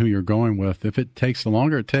 depending who you're going with, if it takes the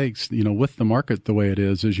longer it takes, with the market the way it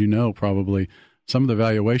is, as you know, probably some of the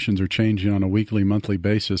valuations are changing on a weekly, monthly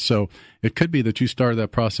basis. So it could be that you started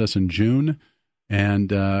that process in June and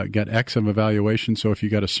got X of evaluation. So if you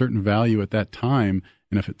got a certain value at that time,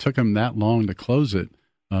 and if it took them that long to close it,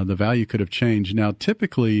 the value could have changed. Now,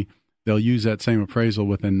 typically, they'll use that same appraisal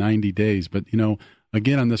within 90 days. But,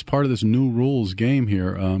 again, on this part of this new rules game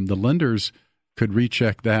here, the lenders could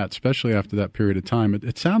recheck that, especially after that period of time.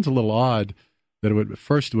 It sounds a little odd that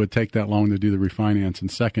it would take that long to do the refinance,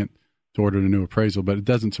 and second, to order a new appraisal, but it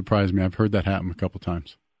doesn't surprise me. I've heard that happen a couple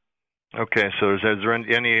times. Okay, so is there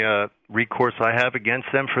any recourse I have against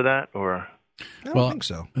them for that, or? I don't think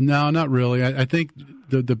so. No, not really. I think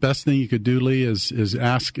the best thing you could do, Lee, is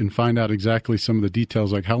ask and find out exactly some of the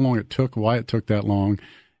details, like how long it took, why it took that long,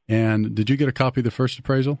 and did you get a copy of the first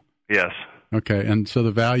appraisal? Yes. Okay, and so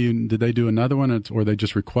the value, did they do another one, or they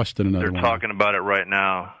just requested another one? They're talking about it right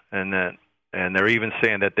now, and they're even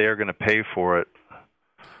saying that they are going to pay for it.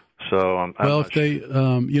 So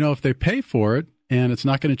if they pay for it and it's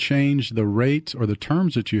not going to change the rates or the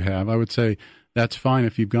terms that you have, I would say that's fine.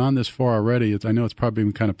 If you've gone this far already, I know it's probably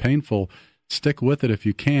been kind of painful. Stick with it if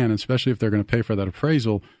you can, especially if they're going to pay for that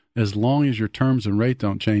appraisal, as long as your terms and rate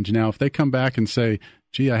don't change. Now, if they come back and say,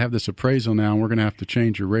 "Gee, I have this appraisal now, and we're going to have to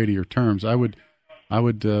change your rate or your terms," I would be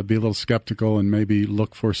a little skeptical and maybe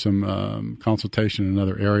look for some consultation in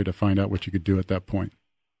another area to find out what you could do at that point.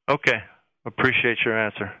 Okay. Appreciate your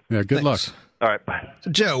answer. Yeah, good luck. All right, bye. So,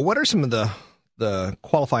 Joe, what are some of the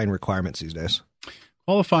qualifying requirements these days?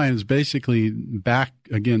 Qualifying is basically back,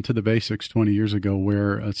 again, to the basics 20 years ago,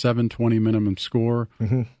 where a 720 minimum score,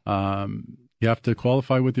 you have to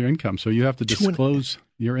qualify with your income. So you have to disclose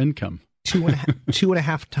your income.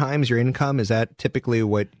 2.5 times your income, is that typically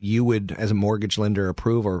what you would, as a mortgage lender,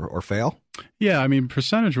 approve or fail? Yeah, I mean,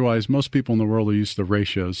 percentage-wise, most people in the world are used to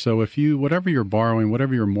ratios. So if whatever you're borrowing,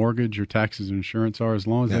 whatever your mortgage, your taxes, and insurance are, as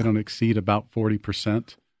long as they don't exceed about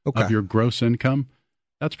 40% of your gross income,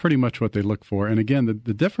 that's pretty much what they look for. And again,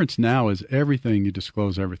 the difference now is everything, you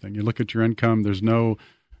disclose everything. You look at your income, there's no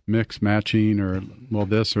mix matching or,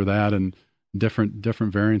 this or that, and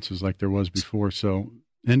different variances like there was before. So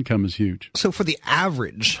income is huge. So for the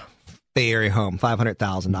average Bay Area home,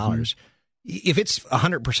 $500,000, if it's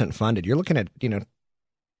 100% funded, you're looking at,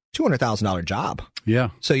 $200,000 job. Yeah.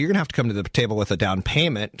 So you're going to have to come to the table with a down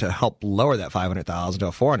payment to help lower that $500,000 to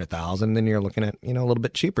a $400,000. Then you're looking at, a little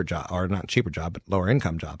bit cheaper job, or not cheaper job, but lower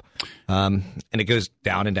income job. And it goes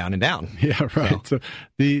down and down and down. Yeah, right. So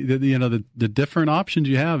the different options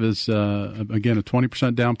you have is, again, a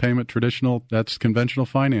 20% down payment, traditional, that's conventional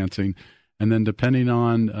financing. And then depending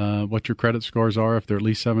on what your credit scores are, if they're at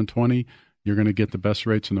least 720, you're going to get the best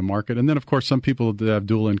rates in the market. And then, of course, some people that have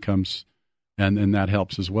dual incomes, and that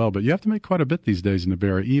helps as well. But you have to make quite a bit these days in the Bay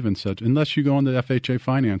Area, unless you go into FHA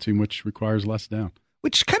financing, which requires less down.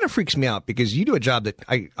 Which kind of freaks me out because you do a job that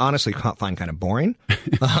I honestly find kind of boring.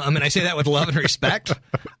 And I say that with love and respect.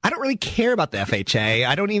 I don't really care about the FHA.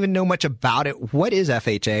 I don't even know much about it. What is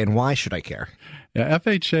FHA and why should I care? Yeah,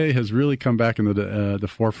 FHA has really come back in the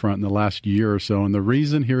forefront in the last year or so. And the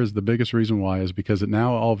reason here is the biggest reason why is because it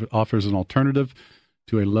now offers an alternative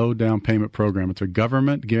to a low down payment program. It's a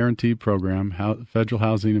government guaranteed program, Federal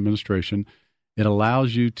Housing Administration. It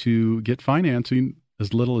allows you to get financing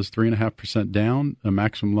as little as 3.5% down, a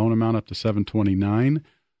maximum loan amount up to $729.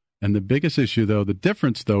 And the biggest issue, though, the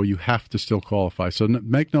difference, though, you have to still qualify. So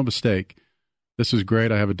make no mistake, this is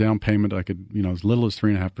great. I have a down payment. I could, as little as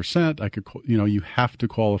 3.5%. I could, you have to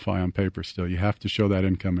qualify on paper still. You have to show that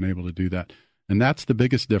income and able to do that. And that's the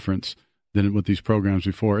biggest difference than with these programs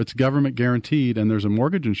before. It's government guaranteed, and there's a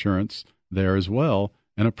mortgage insurance there as well,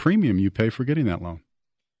 and a premium you pay for getting that loan.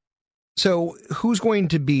 So who's going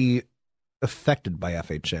to be affected by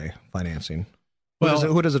FHA financing?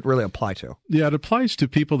 Who does it really apply to? Yeah, it applies to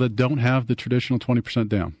people that don't have the traditional 20%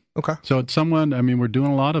 down. Okay. So it's someone, we're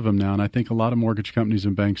doing a lot of them now, and I think a lot of mortgage companies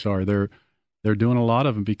and banks are. They're doing a lot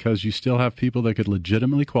of them because you still have people that could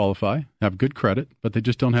legitimately qualify, have good credit, but they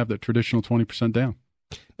just don't have that traditional 20% down.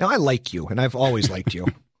 Now, I like you, and I've always liked you.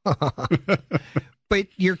 But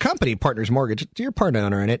your company, Partners Mortgage, you're part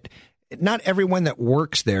owner in it. Not everyone that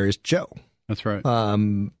works there is Joe. That's right.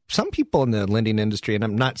 Some people in the lending industry, and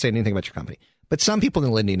I'm not saying anything about your company, but some people in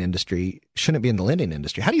the lending industry shouldn't be in the lending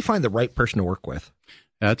industry. How do you find the right person to work with?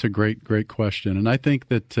 That's a great question. And I think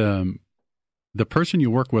that the person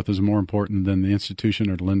you work with is more important than the institution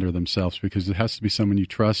or the lender themselves, because it has to be someone you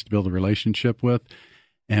trust, build a relationship with.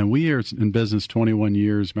 And we are in business 21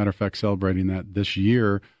 years, matter of fact, celebrating that this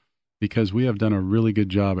year, because we have done a really good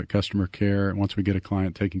job at customer care. Once we get a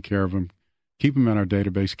client, taking care of them, keep them in our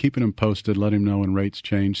database, keeping them posted, letting them know when rates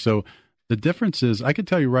change. So the difference is, I can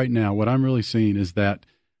tell you right now, what I'm really seeing is that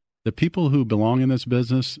the people who belong in this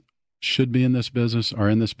business, should be in this business, are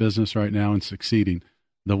in this business right now and succeeding.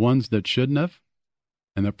 The ones that shouldn't have,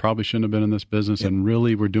 and that probably shouldn't have been in this business and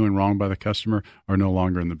really were doing wrong by the customer, are no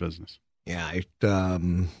longer in the business. Yeah,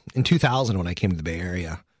 in 2000, when I came to the Bay Area,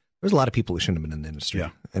 there was a lot of people who shouldn't have been in the industry.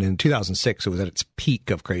 Yeah. And in 2006, it was at its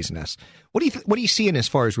peak of craziness. What are you seeing as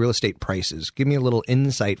far as real estate prices? Give me a little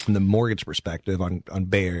insight from the mortgage perspective on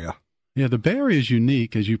Bay Area. Yeah, the Bay Area is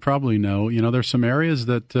unique, as you probably know. There's some areas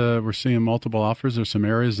that we're seeing multiple offers. There's some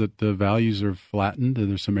areas that the values are flattened.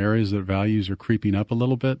 And there's some areas that values are creeping up a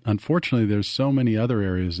little bit. Unfortunately, there's so many other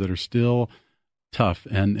areas that are still tough.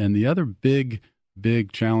 And the other big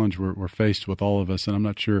challenge we're faced with, all of us, and I'm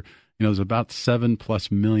not sure, there's about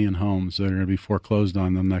 7+ million homes that are going to be foreclosed on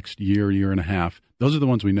in the next year and a half. Those are the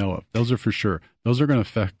ones we know of. Those are for sure. Those are going to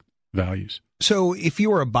affect values. So if you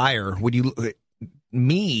were a buyer,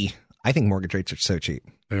 I think mortgage rates are so cheap.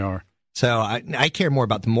 They are. So I care more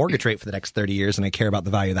about the mortgage rate for the next 30 years than I care about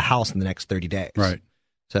the value of the house in the next 30 days. Right.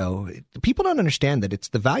 So people don't understand that it's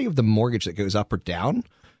the value of the mortgage that goes up or down,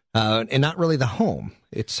 and not really the home.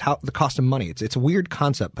 It's the cost of money. It's a weird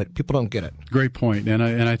concept, but people don't get it. Great point. And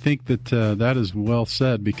I think that that is well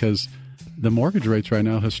said, because the mortgage rates right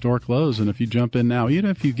now, historic lows. And if you jump in now, even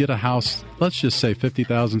if you get a house, let's just say $50,000,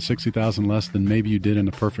 $60,000 less than maybe you did in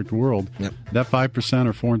a perfect world, that 5%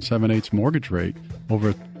 or 4 7/8 mortgage rate over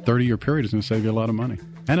a 30-year period is going to save you a lot of money.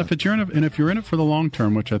 And if you're in it for the long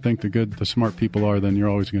term, which I think the smart people are, then you're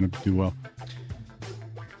always going to do well.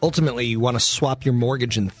 Ultimately, you want to swap your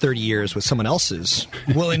mortgage in 30 years with someone else's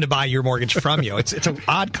willing to buy your mortgage from you. It's an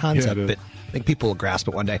odd concept, but I think people will grasp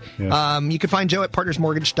it one day. Yeah. You can find Joe at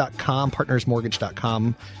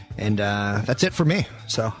partnersmortgage.com, and that's it for me.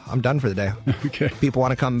 So I'm done for the day. Okay. If people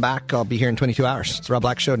want to come back, I'll be here in 22 hours. It's the Rob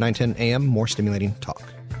Black Show, 9:10 a.m., more stimulating talk.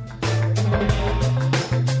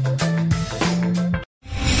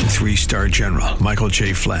 Three-star general Michael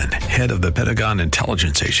J. Flynn, head of the Pentagon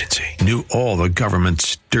Intelligence Agency, knew all the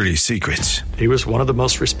government's dirty secrets. He was one of the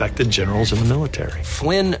most respected generals in the military.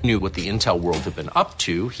 Flynn knew what the intel world had been up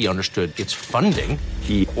to. He understood its funding.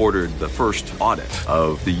 He ordered the first audit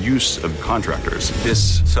of the use of contractors.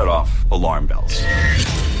 This set off alarm bells.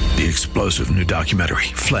 The explosive new documentary,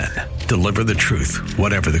 Flynn, Deliver the Truth,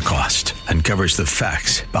 Whatever the Cost, uncovers the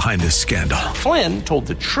facts behind this scandal. Flynn told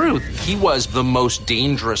the truth. He was the most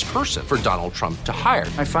dangerous person for Donald Trump to hire.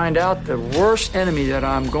 I find out the worst enemy that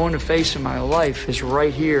I'm going to face in my life is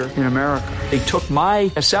right here in America. They took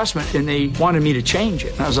my assessment and they wanted me to change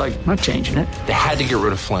it. And I was like, I'm not changing it. They had to get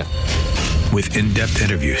rid of Flynn. With in-depth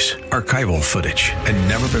interviews, archival footage, and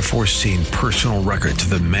never-before-seen personal records of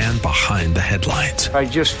the man behind the headlines. I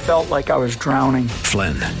just felt like I was drowning.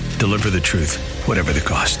 Flynn, Deliver the Truth, Whatever the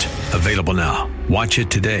Cost. Available now. Watch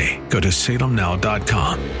it today. Go to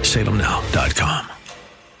salemnow.com. salemnow.com.